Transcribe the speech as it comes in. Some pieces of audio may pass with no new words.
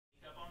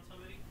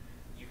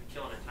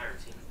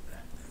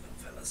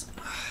does.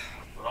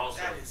 But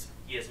also, That is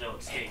he has no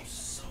escape.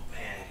 so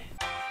bad.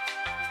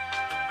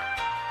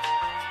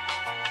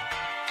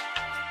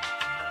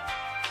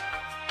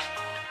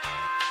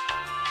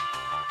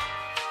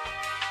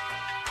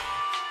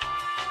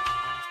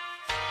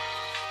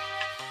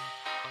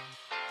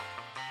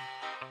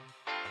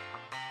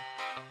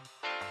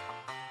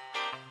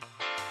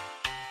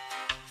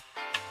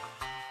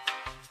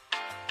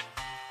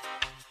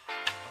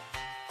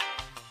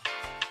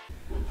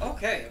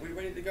 Okay, are we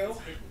ready to go?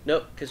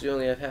 Nope, because we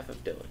only have half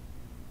of Dylan.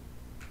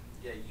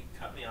 Yeah, you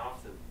cut me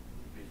off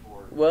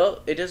before.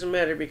 Well, it doesn't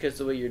matter because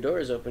the way your door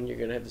is open, you're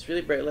going to have this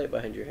really bright light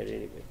behind your head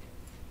anyway.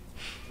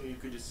 Or you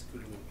could just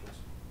scoot a little closer.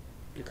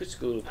 You could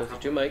scoot a little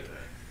closer to Mike.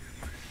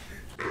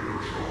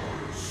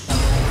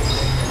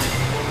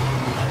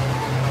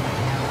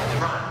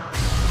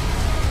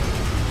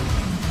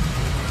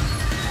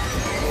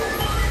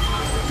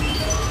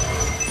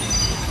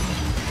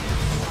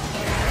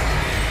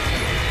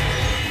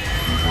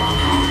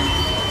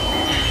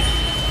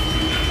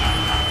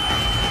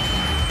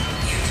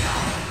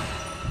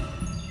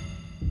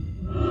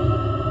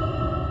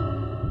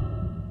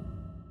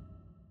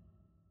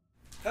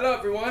 Hello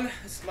everyone,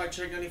 this is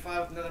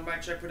MykeCheck'd95 with another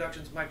MykeCheck'd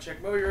Productions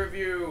MykeCheck'd movie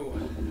review.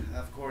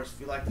 Of course, if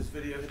you like this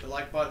video, hit the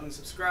like button,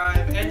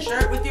 subscribe, and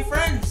share it with your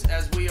friends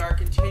as we are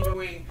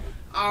continuing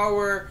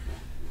our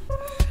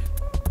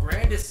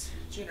grandest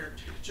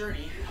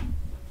journey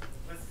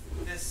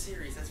with this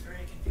series. That's very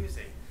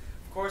confusing.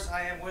 Of course,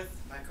 I am with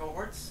my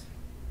cohorts.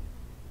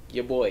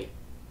 Your boy.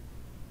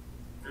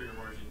 For your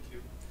margin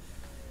too.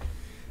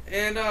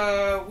 And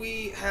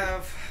we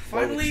have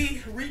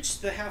finally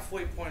reached the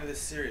halfway point of this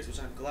series, which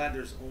I'm glad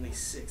there's only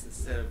 6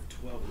 instead of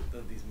 12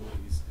 of these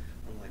movies,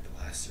 unlike the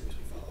last series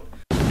we followed.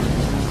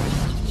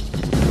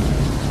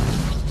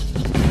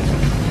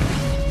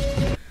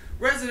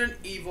 Resident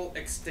Evil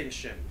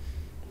Extinction.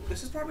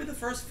 This is probably the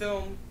first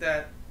film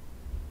that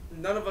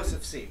none of us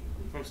have seen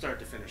from start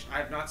to finish. I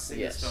have not seen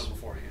this film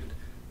beforehand.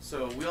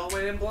 So we all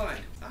went in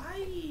blind.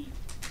 I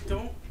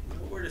don't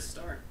know where to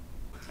start.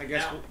 I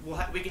guess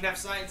we can have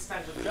science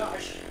time with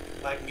Josh.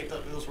 If I can get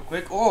those real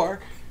quick.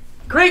 Or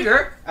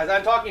Krieger, as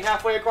I'm talking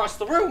halfway across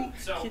the room,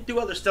 can do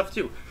other stuff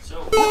too.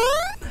 So,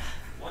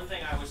 one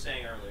thing I was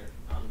saying earlier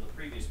on the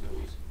previous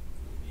movies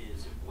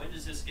is, when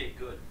does this get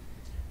good?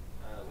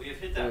 We have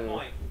hit that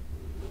point.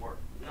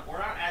 We're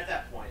not at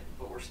that point,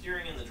 but we're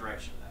steering in the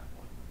direction of that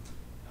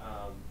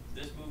point.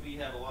 This movie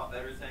had a lot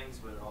better things,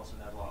 but it also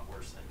had a lot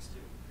worse things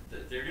too.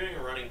 They're doing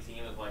a running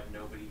theme of like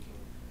nobody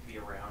can be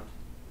around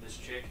this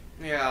chick.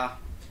 Yeah.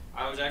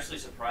 I was actually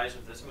surprised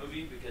with this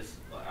movie because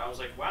I was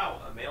like,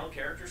 wow, a male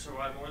character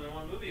survived more than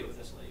one movie with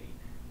this lady.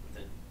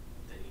 But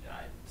then he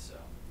died, so.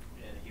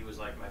 And he was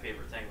like my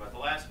favorite thing about the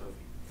last movie.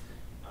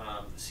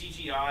 The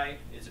CGI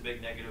is a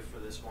big negative for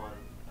this one.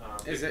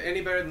 Is it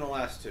any better than the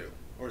last two?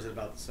 Or is it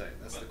about the same?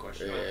 That's the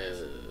question. Yeah.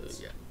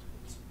 It's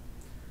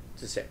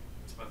the same.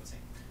 It's about the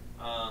same.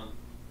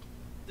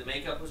 The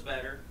makeup was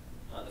better.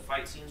 The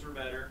fight scenes were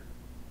better.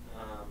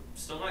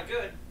 Still not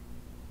good.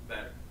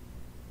 Better.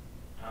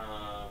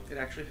 It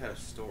actually had a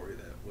story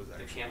that was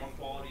actually... The camera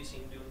quality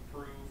seemed to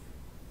improve.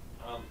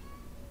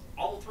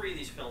 All 3 of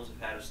these films have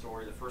had a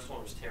story. The first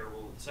one was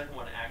terrible. The second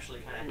one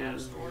actually kind of had a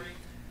story.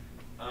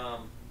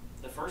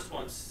 The first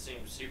one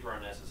seemed super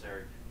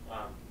unnecessary.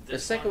 The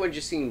second one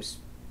just seems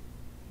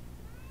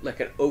like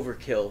an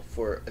overkill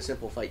for a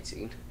simple fight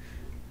scene.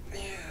 Yeah.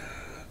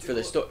 For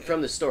the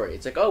from the story,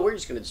 it's like, oh, we're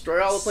just gonna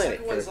destroy all the planet.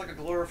 The second one's like a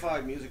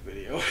glorified music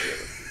video.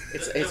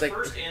 The like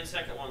first and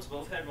second ones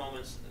both had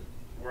moments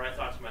where I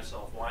thought to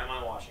myself, why am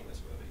I watching this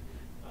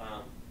movie?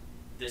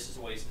 This is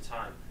a waste of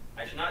time.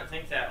 I did not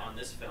think that on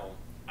this film.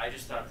 I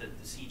just thought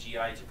that the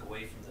CGI took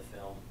away from the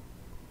film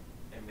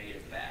and made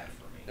it bad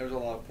for me. There was a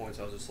lot of points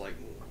I was just like...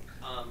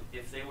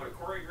 If they would have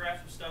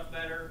choreographed stuff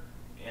better,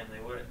 and they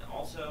would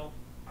also...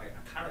 I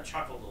kind of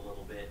chuckled a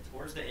little bit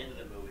towards the end of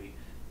the movie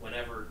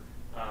whenever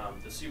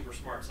the super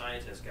smart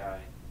scientist guy,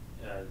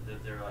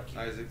 they're like...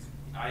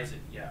 Isaac,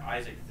 yeah,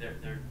 Isaac,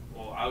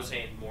 well, I was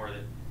saying more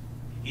that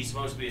he's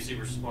supposed to be a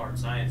super smart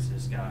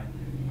scientist guy,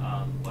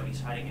 but he's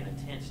hiding in a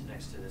tent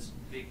next to this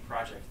big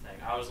project thing.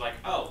 I was like,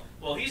 oh,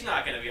 well, he's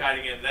not going to be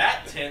hiding in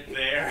that tent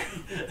there.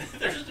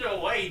 There's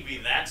no way he'd be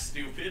that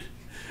stupid.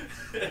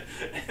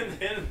 And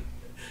then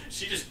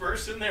she just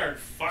bursts in there and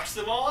fucks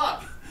them all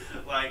up.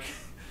 Like,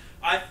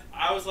 I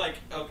was like,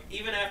 okay,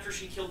 even after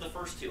she killed the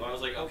first 2, I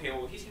was like, okay,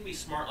 well, he's going to be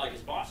smart like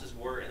his bosses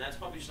were, and that's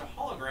probably just a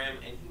hologram,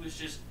 and he was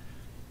just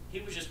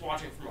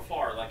watching from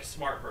afar like a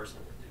smart person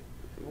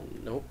would do.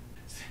 Nope.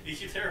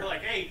 They're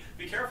like, hey,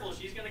 be careful,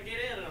 she's going to get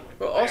in. And I'm like,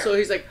 well, also,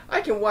 he's like,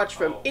 I can watch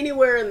from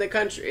anywhere in the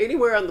country,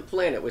 anywhere on the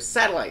planet with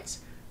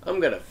satellites.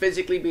 I'm going to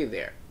physically be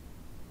there.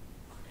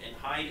 And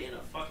hide in a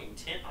fucking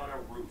tent on a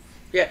roof.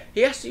 Yeah,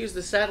 he has to use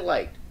the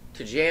satellite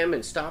to jam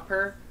and stop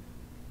her,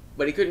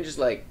 but he couldn't just,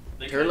 like,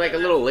 turn like a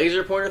little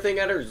laser pointer thing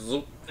at her.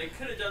 Zoop. They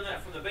could have done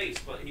that from the base,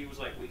 but he was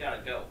like, we got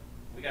to go.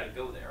 We got to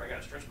go there. I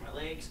got to stretch my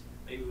legs.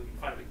 Maybe we can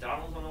find a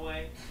McDonald's on the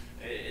way.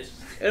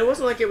 And it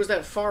wasn't like it was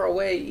that far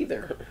away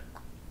either.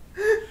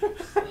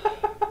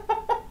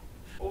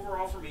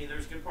 Overall, for me,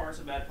 there's going to are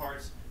some bad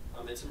parts.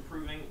 It's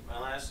improving. My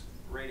last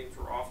rating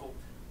for awful.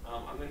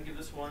 I'm going to give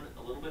this one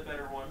a little bit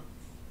better one.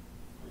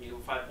 I'm going to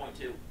give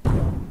it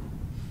 5.2.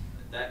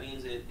 That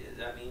means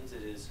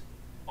it is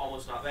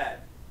almost not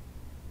bad.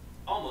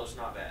 Almost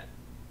not bad.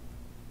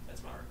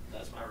 That's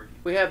my review.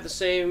 We have the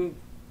same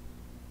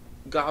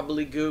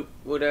gobbledygook,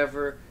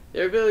 whatever.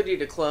 Their ability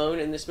to clone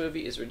in this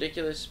movie is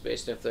ridiculous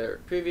based off their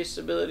previous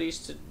abilities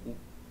to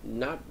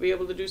not be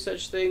able to do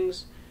such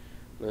things.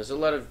 There's a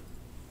lot of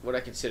what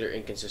I consider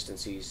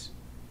inconsistencies.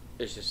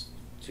 It's just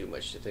too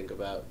much to think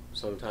about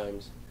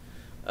sometimes.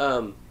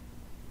 I'm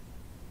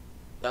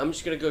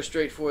just going to go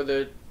straight for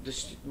the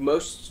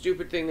most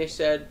stupid thing they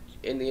said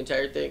in the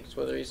entire thing. It's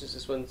one of the reasons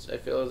this one I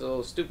feel is a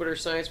little stupider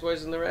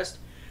science-wise than the rest.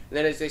 And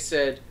that is they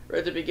said right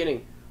at the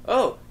beginning,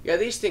 oh, yeah,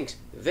 these things,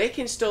 they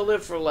can still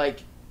live for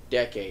like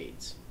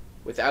decades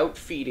without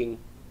feeding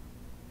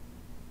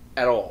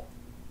at all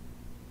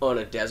on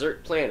a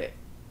desert planet,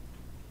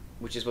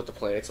 which is what the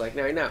planet's like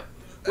right now.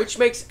 Which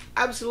makes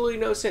absolutely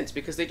no sense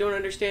because they don't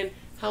understand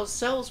how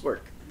cells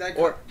work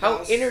or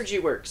how energy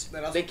works.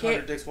 That also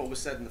contradicts what was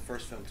said in the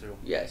first film, too.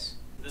 Yes.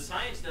 The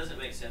science doesn't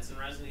make sense in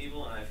Resident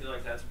Evil, and I feel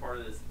like that's part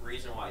of the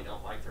reason why I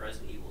don't like the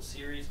Resident Evil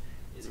series,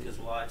 is because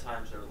a lot of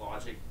times their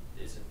logic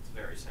isn't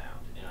very sound.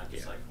 And I'm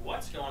just like,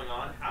 what's going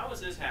on? How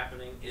is this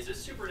happening? Is this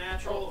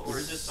supernatural or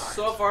is this science?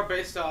 So far,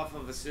 based off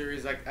of a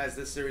series, like as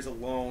this series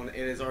alone,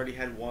 it has already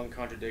had one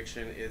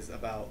contradiction, is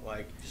about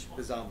like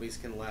the zombies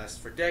can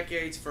last for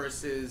decades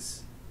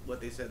versus what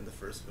they said in the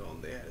first film.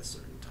 They had a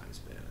certain time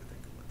span, I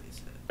think, of what they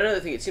said. Another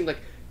thing, it seemed like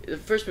the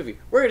first movie,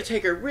 we're going to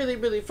take her really,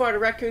 really far to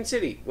Raccoon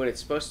City, when it's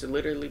supposed to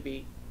literally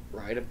be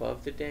right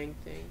above the dang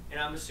thing.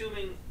 And I'm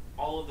assuming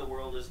all of the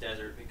world is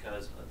desert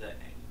because the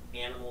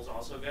animals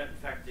also got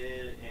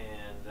infected,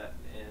 and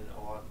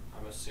a lot,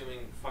 I'm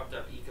assuming, fucked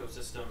up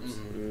ecosystems,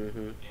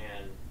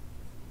 and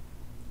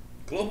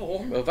global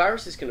warming. Well,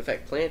 viruses can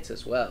affect plants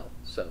as well,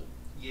 so.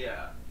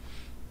 Yeah.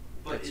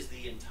 But is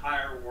the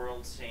entire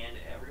world sand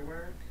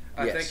everywhere?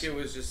 I think it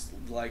was just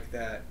like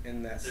that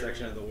in that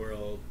section of the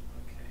world.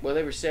 Well,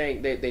 they were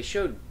saying they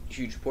showed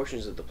huge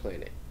portions of the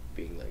planet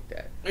being like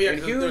that. Oh, yeah,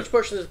 huge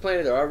portions of the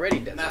planet are already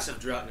dead. Massive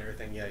drought and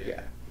everything.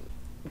 Yeah.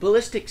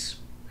 Ballistics.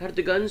 How did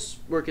the guns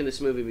work in this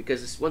movie?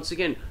 Because once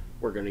again,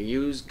 we're going to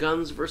use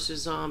guns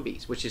versus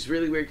zombies, which is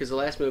really weird. Because the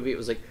last movie it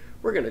was like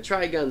we're going to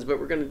try guns, but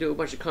we're going to do a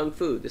bunch of kung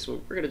fu. This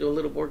one we're going to do a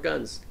little more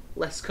guns,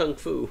 less kung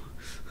fu,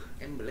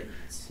 and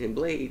blades. And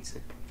blades.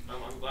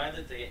 I'm glad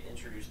that they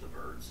introduced the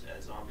birds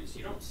as zombies.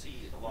 You don't see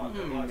a lot of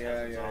times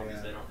in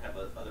zombies. They don't have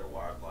other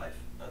wildlife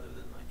other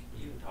than like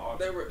even dogs,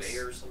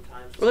 bears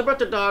sometimes. Well, they brought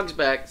the dogs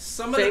back.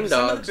 Same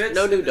dogs,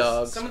 no new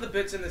dogs. Some of the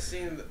bits in the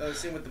scene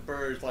with the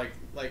birds, like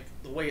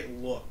the way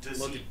it looked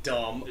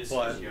dumb,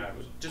 but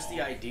just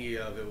the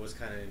idea of it was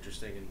kind of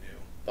interesting and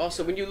new.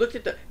 Also, when you looked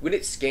at when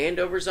it scanned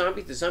over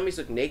zombies, the zombies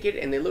look naked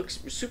and they look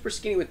super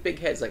skinny with big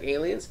heads like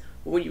aliens.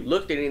 But when you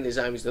looked at any of the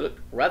zombies, they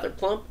looked rather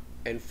plump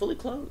and fully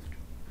clothed.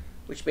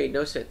 Which made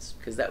no sense,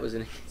 because that was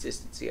an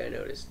inconsistency I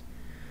noticed.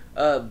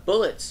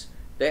 Bullets.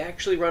 They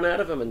actually run out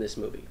of them in this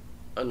movie,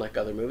 unlike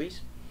other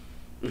movies.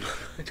 I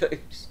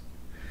think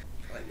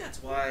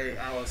that's why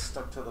Alice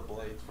stuck to the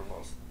blades for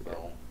most of the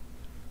film.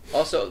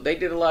 Also, they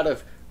did a lot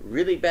of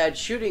really bad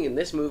shooting in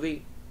this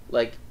movie.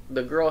 Like,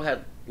 the girl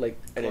had, like,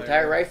 an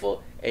entire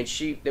rifle, and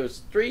there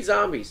was 4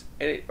 zombies,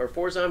 and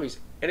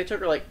it took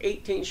her, like,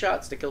 18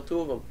 shots to kill 2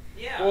 of them.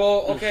 Yeah.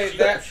 Well, okay,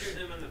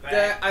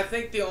 that I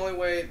think the only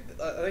way,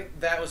 I think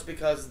that was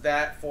because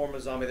that form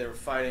of zombie they were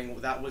fighting,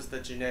 that was the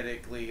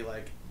genetically,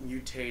 like,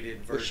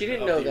 mutated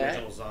version of the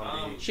original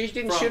zombie. She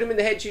didn't shoot him in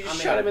the head, she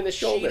just shot him in the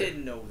shoulder. She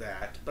didn't know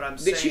that, but I'm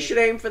saying... She should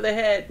aim for the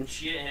head.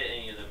 She didn't hit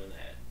any of them in the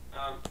head.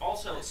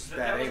 Also,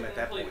 that was a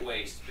complete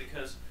waste,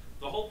 because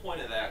the whole point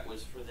of that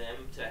was for them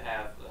to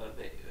have,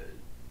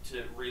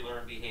 to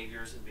relearn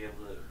behaviors and be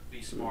able to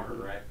be smarter,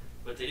 right?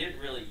 But they didn't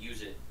really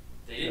use it.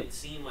 They didn't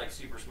seem like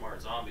super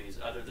smart zombies,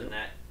 other than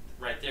that,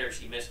 right there,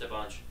 she missed a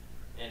bunch,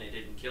 and it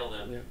didn't kill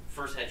them.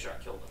 First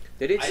headshot killed them.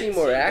 They did seem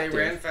more active. They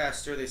ran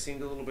faster, they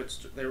seemed a little bit,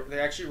 they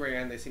actually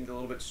ran, they seemed a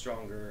little bit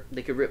stronger.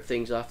 They could rip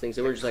things off things,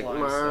 they were just like,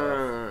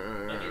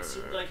 it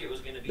seemed like it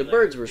was going to be the like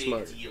birds a were big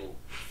smart. deal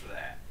for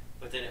that,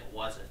 but then it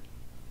wasn't.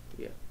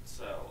 Yeah.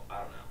 So, I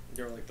don't know.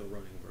 They were like the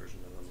running version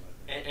of them,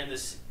 I think.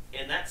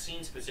 And that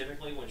scene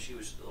specifically, when she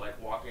was like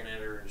walking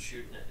at her and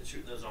shooting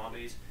those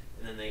zombies,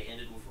 and then they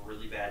ended with a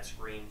really bad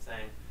scream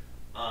thing.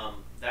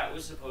 That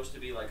was supposed to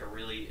be like a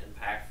really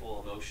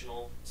impactful,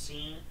 emotional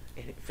scene.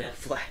 And it fell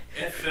flat.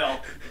 It felt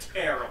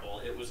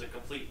terrible. It was a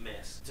complete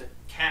miss. To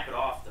cap it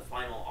off, the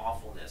final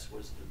awfulness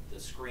was the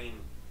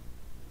scream,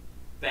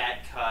 bad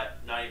cut,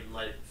 not even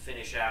let it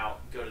finish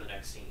out, go to the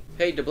next scene.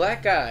 Hey, the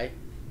black guy,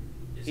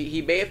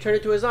 he may have turned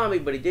into a zombie,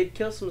 but he did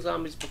kill some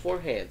zombies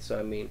beforehand, so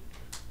I mean,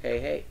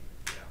 hey.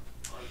 Yeah.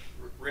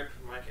 Rip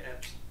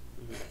MykeCheck'd.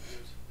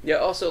 Yeah,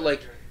 also,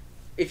 like,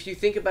 if you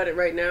think about it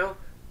right now,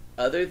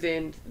 other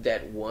than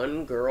that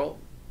one girl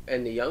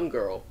and the young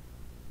girl,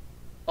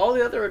 all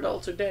the other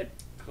adults are dead.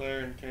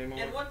 Claire came on.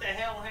 And what the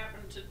hell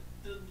happened to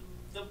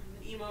the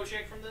emo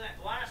chick from the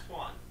last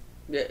one?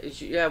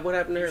 Yeah, what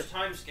happened to her? There's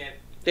time skip.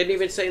 Didn't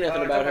even say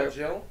nothing about her.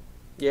 Jill?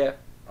 Yeah.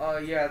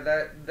 Yeah,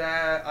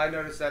 that I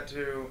noticed that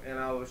too, and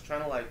I was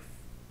trying to like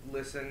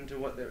listen to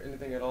what they're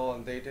anything at all,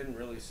 and they didn't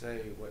really say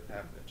what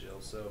happened to Jill.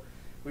 So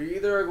we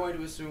either are going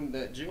to assume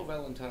that Jill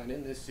Valentine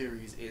in this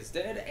series is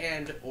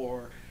dead,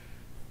 or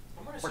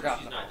I'm gonna assume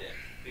she's not dead,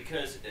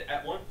 because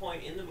at one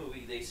point in the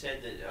movie they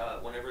said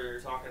that whenever they were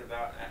talking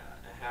about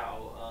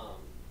how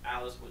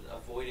Alice was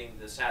avoiding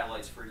the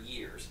satellites for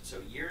years, so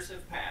years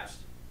have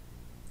passed.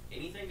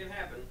 Anything can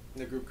happen.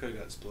 The group could have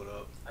got split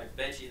up. I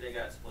bet you they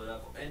got split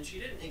up. And she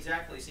didn't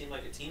exactly seem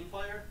like a team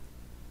player.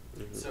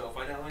 Mm-hmm. So if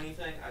I know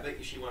anything, I bet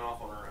you she went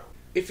off on her own.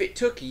 If it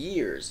took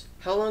years,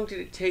 how long did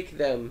it take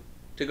them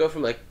to go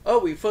from like, oh,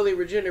 we fully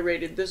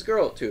regenerated this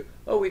girl to,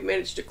 oh, we've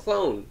managed to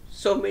clone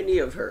so many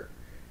of her?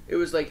 It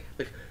was like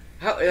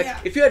how yeah.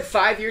 If you had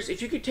 5 years,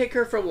 if you could take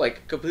her from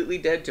like completely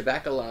dead to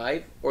back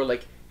alive, or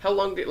like how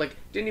long didn't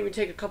even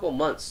take a couple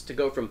months to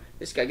go from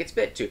this guy gets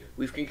bit to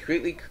we've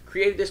completely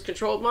created this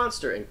controlled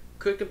monster and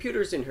put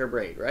computers in her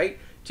brain, right?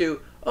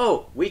 To,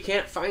 oh, we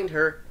can't find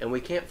her and we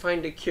can't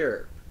find a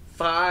cure.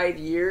 5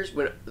 years,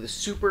 when the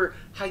super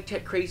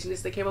high-tech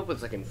craziness they came up with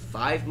was like in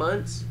 5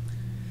 months.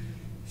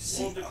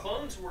 Well, the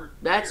clones were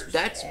That's years.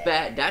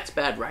 bad. That's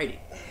bad writing.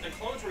 The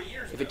clones were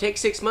years. If it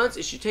takes 6 months,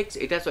 it should take.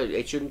 That's why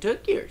it shouldn't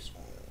took years.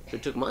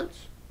 It took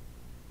months.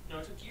 No,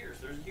 it took years.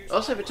 There's a huge.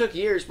 Also, if it took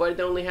years, why did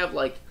they only have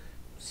like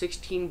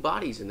 16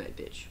 bodies in that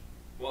ditch?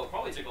 Well, it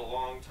probably took a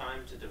long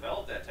time to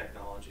develop that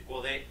technology.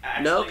 Well, they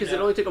actually... No, because it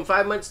only took them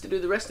 5 months to do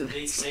the rest of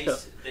they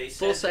stuff. They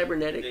Full said,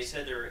 cybernetics. They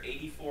said there are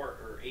 84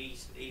 or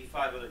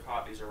 85 other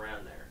copies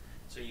around there.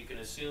 So you can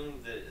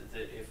assume that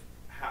if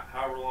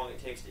however long it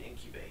takes to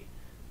incubate,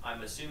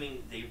 I'm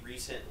assuming they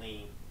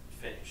recently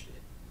finished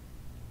it.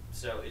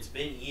 So it's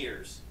been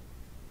years,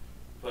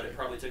 but it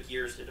probably took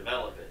years to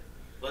develop it.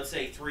 Let's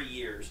say 3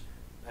 years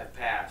have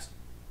passed.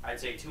 I'd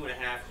say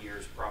 2.5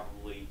 years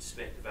probably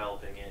spent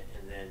developing it,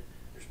 and then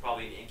there's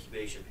probably an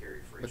incubation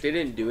period for each. But they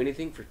didn't do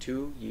anything for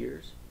 2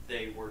 years?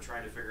 They were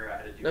trying to figure out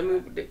how to do I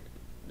mean,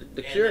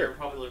 the cure. they were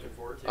probably looking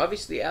forward to it.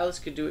 Obviously, Alice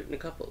could do it in a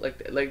couple. Like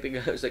the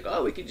guy was like,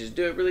 oh, we could just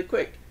do it really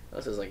quick.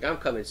 Alice was like, I'm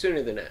coming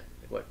sooner than that.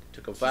 What, it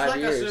took them 5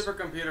 years? She's like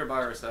a supercomputer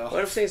by herself.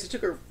 What I'm saying is it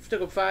took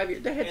them 5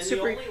 years. They had and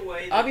super... the only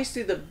way that,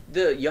 obviously,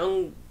 the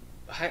young...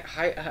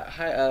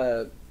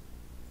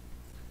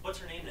 what's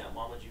her name now?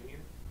 Mama Junior?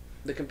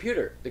 The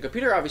computer. The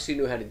computer obviously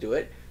knew how to do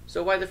it.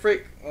 So why the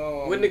frick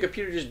wouldn't the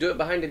computer just do it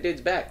behind the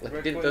dude's back like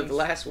it did the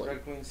last one?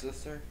 Red Queen's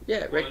sister?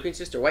 Yeah, Red Queen's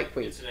sister, White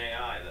Queen. It's an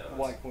AI, though.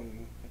 White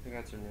Queen. I think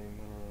that's her name.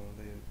 I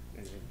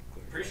don't know.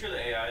 Pretty sure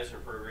the AIs are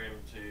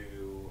programmed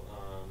to...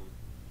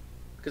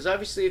 Because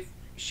obviously if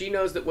she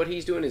knows that what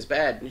he's doing is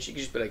bad, and she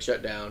could just be like,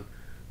 shut down,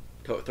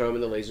 throw him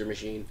in the laser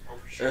machine. I'm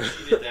sure if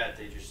she did that,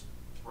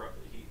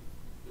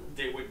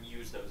 they wouldn't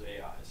use those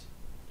AIs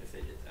if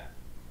they did that.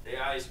 The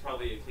AI is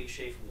probably a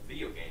cliche from the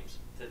video games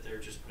that they're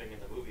just putting in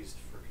the movies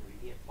for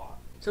convenient plot.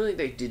 Something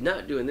they did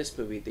not do in this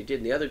movie, they did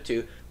in the other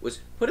two, was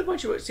put a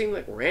bunch of what seemed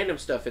like random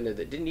stuff in there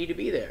that didn't need to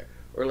be there.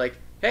 Or like,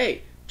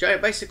 hey,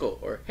 giant bicycle,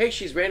 or hey,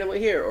 she's randomly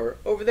here, or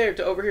over there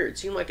to over here. It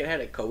seemed like it had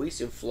a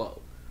cohesive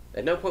flow.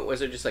 At no point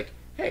was it just like,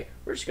 hey,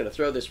 we're just going to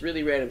throw this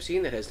really random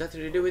scene that has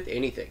nothing to do with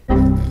anything. I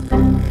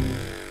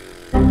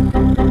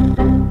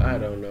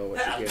don't know what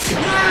you're getting.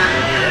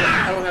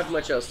 I don't have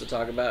much else to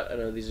talk about. I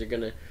know these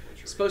are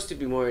supposed to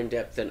be more in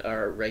depth than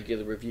our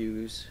regular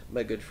reviews.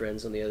 My good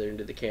friends on the other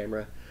end of the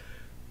camera.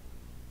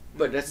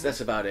 But that's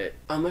about it.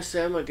 I must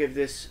say I'm gonna give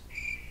this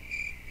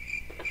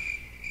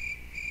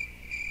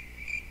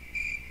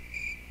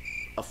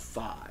a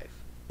 5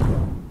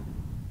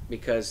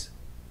 because,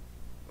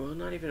 well,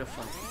 not even a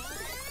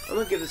 5. I'm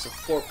gonna give this a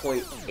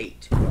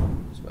 4.8.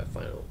 That's my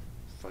final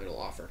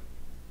offer.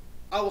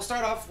 I will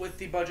start off with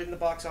the budget in the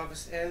box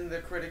office and the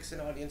critics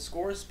and audience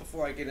scores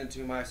before I get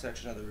into my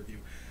section of the review.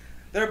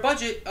 Their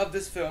budget of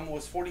this film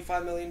was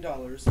 $45 million,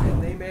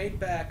 and they made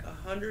back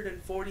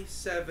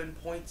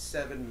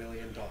 $147.7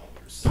 million.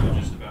 So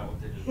just about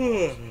what they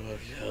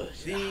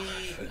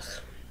did.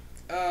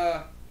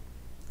 The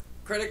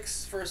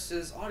critics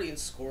versus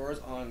audience scores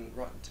on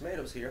Rotten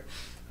Tomatoes here.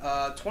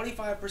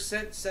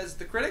 25% says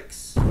the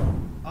critics,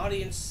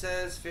 audience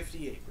says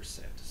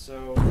 58%.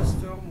 So this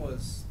film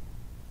was...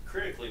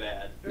 critically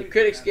bad. The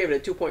critics gave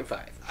it a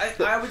 2.5.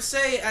 I would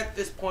say at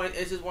this point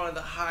this is one of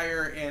the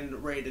higher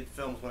end rated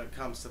films when it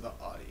comes to the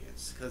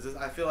audience, because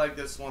I feel like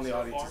this one the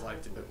audience has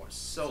liked a bit more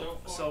so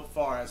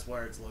far as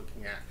where it's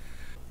looking at.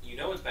 You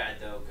know it's bad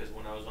though, because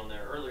when I was on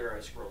there earlier,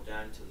 I scrolled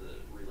down to the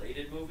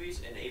related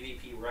movies, and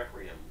AVP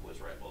Requiem was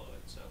right below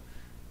it. So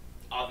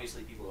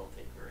obviously people don't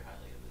think very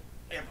highly of it.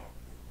 Yeah, but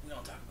we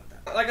don't talk about that.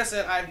 Like I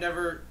said, I've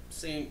never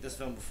seen this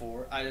film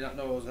before. I did not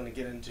know what I was going to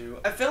get into.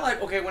 I feel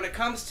like, okay, when it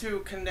comes to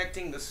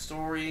connecting the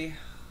story,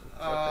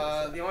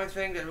 the only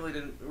thing that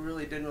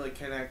really didn't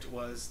connect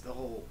was the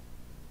whole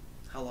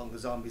how long the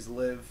zombies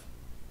live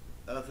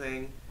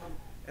thing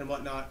and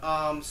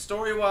whatnot.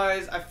 Story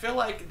wise, I feel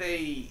like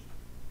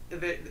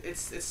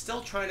it's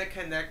still trying to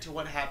connect to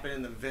what happened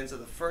in the events of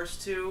the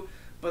first two,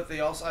 But I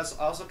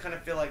also kind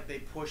of feel like they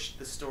pushed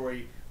the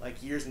story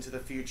like years into the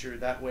future.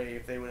 That way,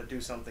 if they were to do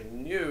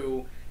something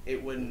new,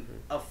 it wouldn't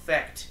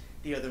affect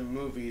the other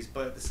movies.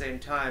 But at the same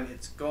time,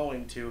 it's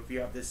going to if you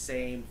have the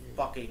same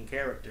fucking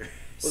characters.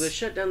 Well, they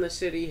shut down the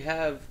city,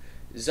 have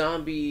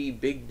zombie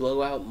big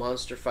blowout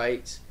monster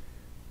fights.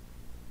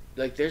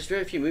 Like, there's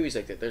very few movies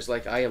like that. There's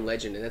like I Am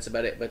Legend, and that's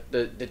about it. But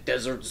the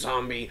desert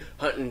zombie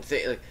hunting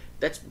thing, like,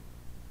 that's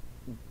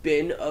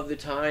been of the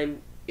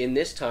time in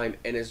this time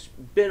and has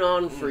been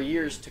on for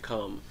years to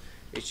come.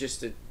 It's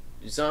just that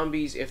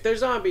zombies, if there's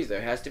zombies,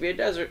 there has to be a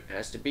desert,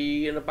 has to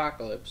be an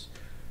apocalypse.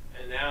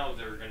 And now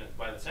they're gonna,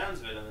 by the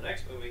sounds of it, in the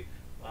next movie,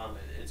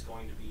 it's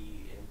going to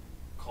be in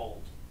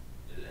cold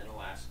in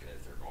Alaska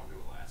if they're going to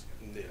Alaska.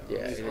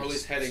 Yeah, or at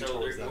least heading so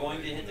towards they're that going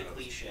way, to hit the who knows?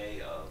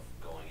 cliche of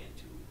going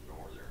into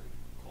northern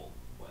cold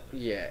weather.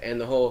 Yeah,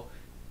 and the whole,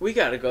 we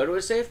gotta go to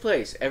a safe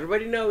place.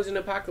 Everybody knows in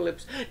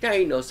apocalypse, there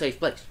ain't no safe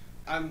place.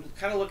 I'm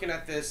kind of looking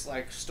at this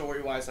like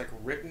story-wise, like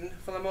written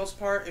for the most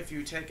part. If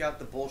you take out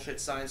the bullshit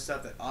science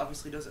stuff that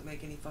obviously doesn't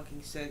make any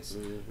fucking sense,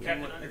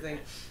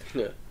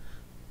 Yeah.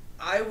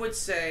 I would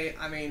say,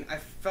 I mean, I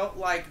felt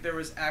like there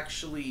was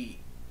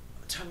actually,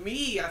 to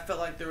me, I felt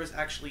like there was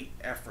actually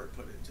effort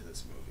put into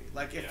this movie.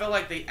 Like, it felt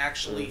like they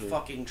actually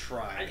fucking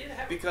tried. I did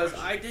have because a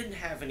question. I didn't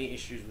have any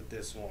issues with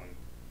this one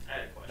I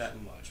had a question.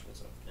 that much.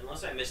 What's up?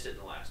 Unless I missed it in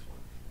the last one.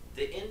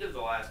 The end of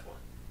the last one,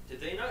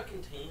 did they not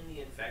contain the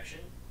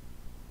infection?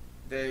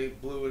 They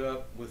blew it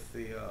up with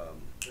the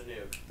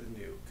nuke.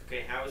 nuke.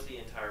 Okay, how is the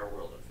entire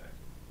world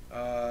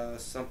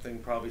infected? Something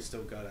probably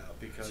still got out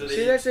because So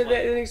See, that's it.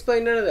 They didn't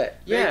explain none of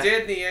that. Yeah. they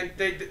did in the end.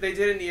 They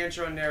did in the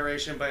intro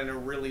narration, but in a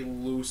really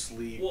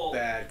loosely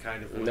bad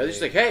kind of way. And they're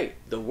just like, hey,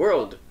 the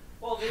world.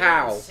 Well, they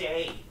How? didn't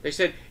say. They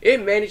said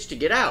it managed to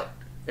get out,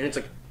 and it's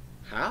like,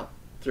 how?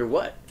 Through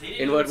what? They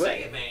didn't In even what say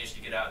way? it managed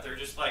to get out. They're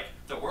just like,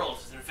 the world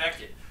is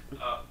infected.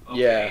 Okay,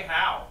 Yeah.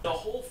 how? The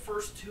whole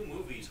first two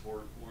movies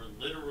were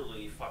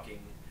literally fucking,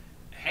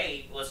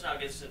 hey, let's not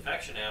get this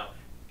infection out.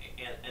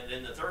 And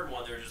then the third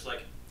one, they're just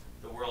like,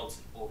 the world's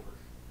over.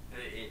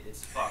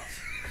 It's fucked.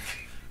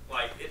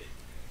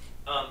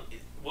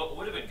 What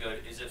would have been good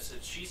is if,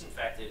 since she's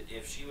infected,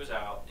 if she was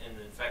out and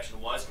the infection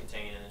was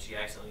contained and then she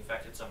accidentally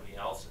infected somebody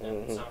else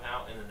and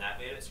somehow, and then that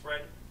made it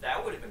spread,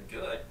 that would have been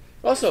good.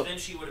 Also, then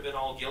she would have been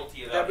all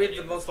guilty about That'd be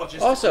it. the most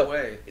logistical also,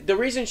 way. the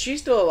reason she's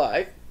still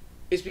alive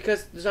is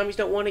because the zombies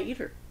don't want to eat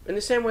her. In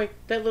the same way,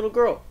 that little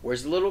girl.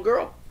 Where's the little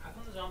girl? How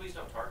come the zombies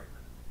don't target her?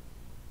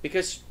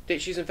 Because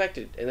she's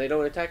infected, and they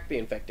don't attack the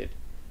infected.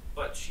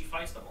 But she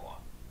fights them a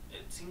lot.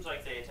 It seems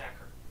like they attack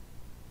her.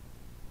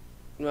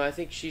 No, I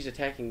think she's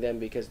attacking them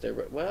because they're...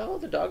 Well,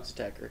 the dogs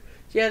attack her.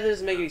 Yeah, that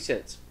doesn't make any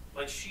sense.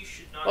 Like, she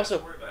should not Also,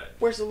 have to worry about it.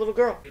 Where's the little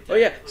girl? They Oh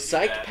yeah, technically do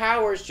psych that.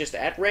 powers just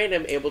at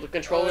random, able to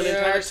control an yeah,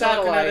 entire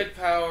satellite. telekinetic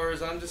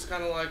powers. I'm just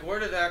kind of like, where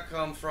did that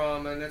come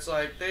from? And it's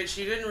like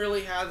she didn't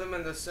really have them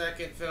in the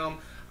second film.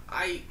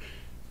 I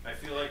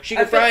feel like She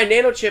can fry a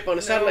nanochip on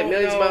a satellite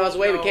millions of miles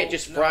away. We can't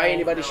just fry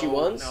anybody she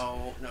wants.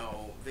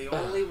 No. The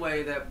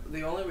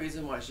only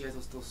reason why she has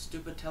those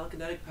stupid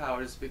telekinetic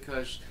powers is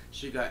because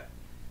she got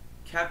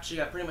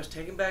pretty much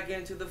taken back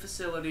into the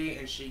facility,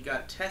 and she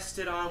got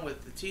tested on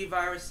with the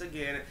T-virus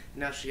again.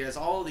 Now she has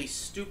all these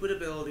stupid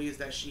abilities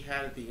that she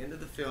had at the end of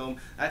the film.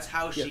 That's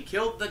how she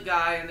killed the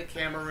guy in the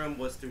camera room,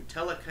 was through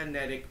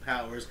telekinetic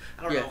powers.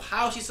 I don't know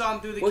how she saw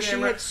him through the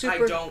camera. I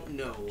don't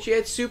know. She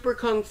had super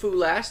kung fu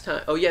last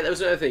time. Oh yeah, that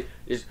was another thing.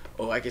 Is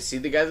I can see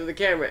the guy through the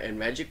camera and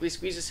magically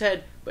squeeze his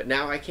head, but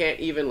now I can't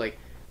even like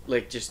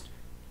just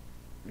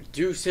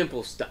do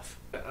simple stuff.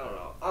 I don't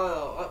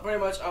know. Pretty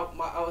much,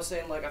 I was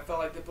saying, like, I felt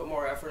like they put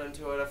more effort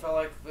into it. I felt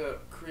like the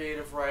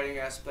creative writing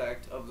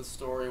aspect of the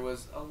story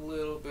was a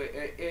little bit...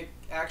 It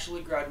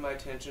actually grabbed my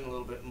attention a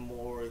little bit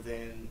more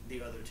than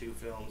the other two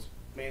films,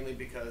 mainly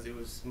because it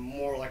was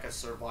more like a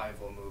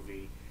survival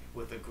movie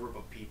with a group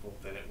of people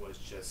than it was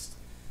just...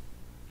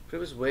 But it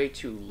was way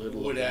too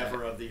little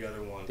whatever of the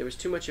other one. There was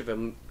too much of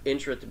an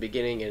intro at the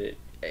beginning and it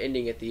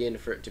ending at the end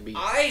for it to be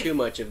too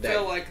much of that. I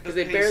feel like because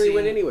they barely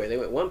went anywhere. They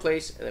went one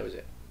place and that was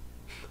it.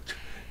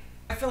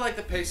 I feel like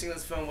the pacing of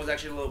this film was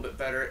actually a little bit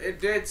better.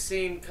 It did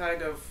seem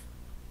kind of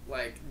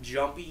like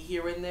jumpy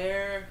here and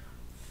there,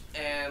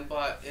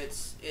 but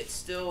it's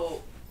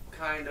still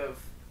kind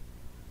of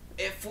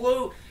it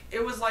flew.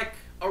 It was like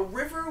a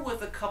river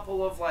with a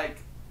couple of like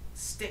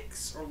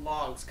sticks or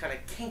logs kind of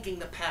kinking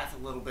the path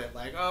a little bit.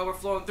 Like, oh, we're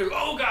flowing through.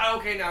 Oh god,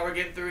 okay, now we're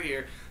getting through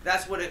here.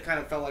 That's what it kind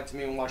of felt like to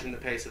me when watching the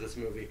pace of this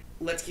movie.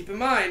 Let's keep in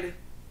mind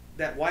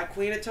that White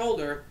Queen had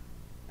told her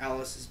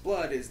Alice's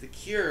blood is the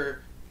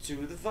cure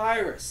to the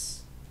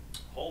virus.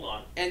 Hold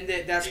on. And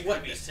that's it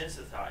what could be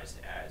sensitized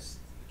as.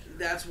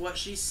 That's what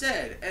she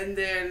said. And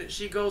then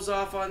she goes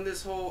off on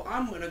this whole,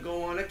 I'm gonna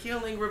go on a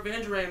killing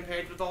revenge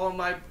rampage with all of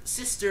my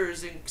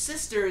sisters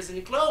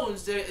and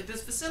clones at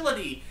this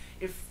facility.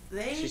 If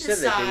they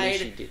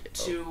decide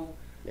to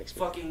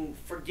fucking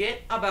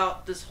forget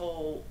about this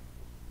whole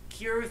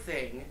cure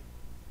thing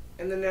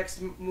in the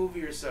next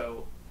movie or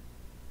so.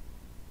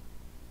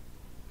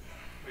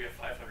 We have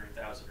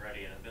 500,000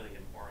 ready and 1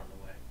 million more on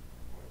the way.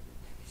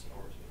 Star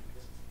Wars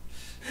movies.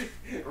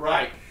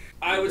 Right.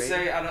 I would Rated?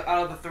 say out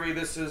of the three,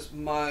 this is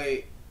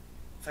my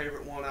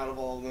favorite one out of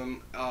all of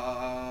them.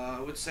 I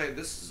would say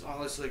this is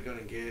honestly going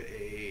to get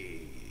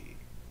a...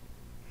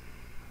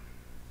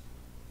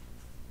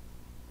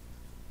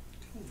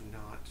 Do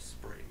not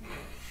spray me.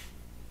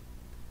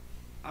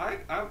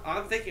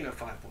 I'm thinking of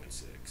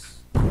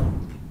 5.6.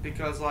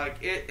 Because, like,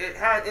 it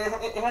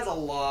has a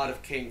lot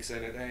of kinks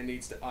in it and it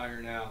needs to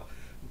iron out.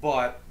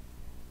 But,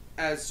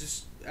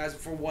 as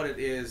for what it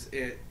is,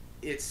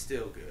 it's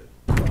still good.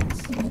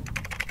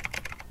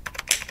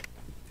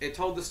 It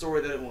told the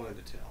story that it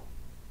wanted to tell.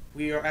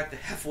 We are at the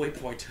halfway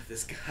point of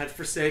this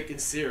godforsaken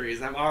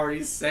series. I'm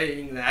already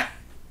saying that.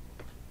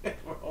 It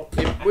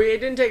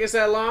didn't take us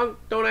that long.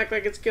 Don't act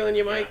like it's killing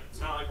you, Mike. Yeah, it's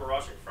not like we're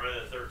watching Friday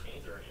the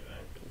 13th or anything.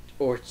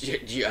 Or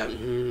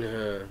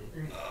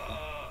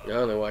I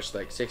only watched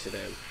like 6 of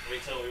them.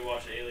 Wait till we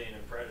watch Alien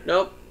and Predator.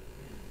 Nope.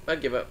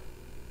 I'd give up.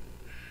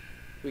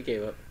 We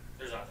gave up.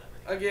 There's not that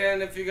many.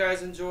 Again, if you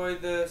guys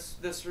enjoyed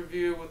this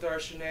review with our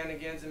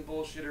shenanigans and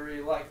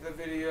bullshittery, like the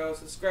video,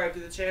 subscribe to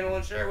the channel,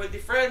 and share with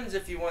your friends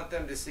if you want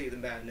them to see the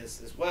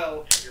madness as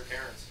well. And your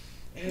parents.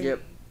 And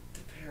Yep. the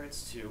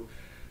parents too.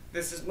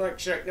 This is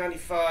MykeCheck'd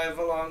 95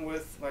 along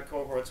with my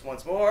cohorts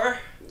once more.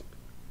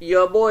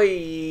 Yo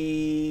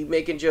boy,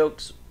 making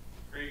jokes.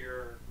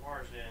 Krieger,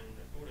 Marsden,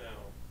 Uno.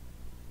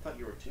 I thought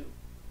you were two.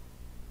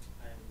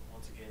 And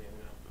once again,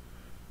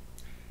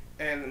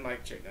 Uno. And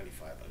MykeCheck'd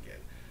 95 again.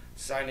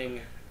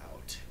 Signing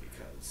out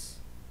because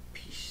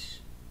Peace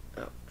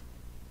out.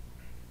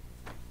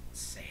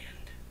 sand.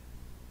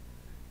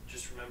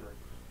 Just remember,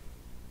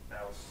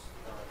 that was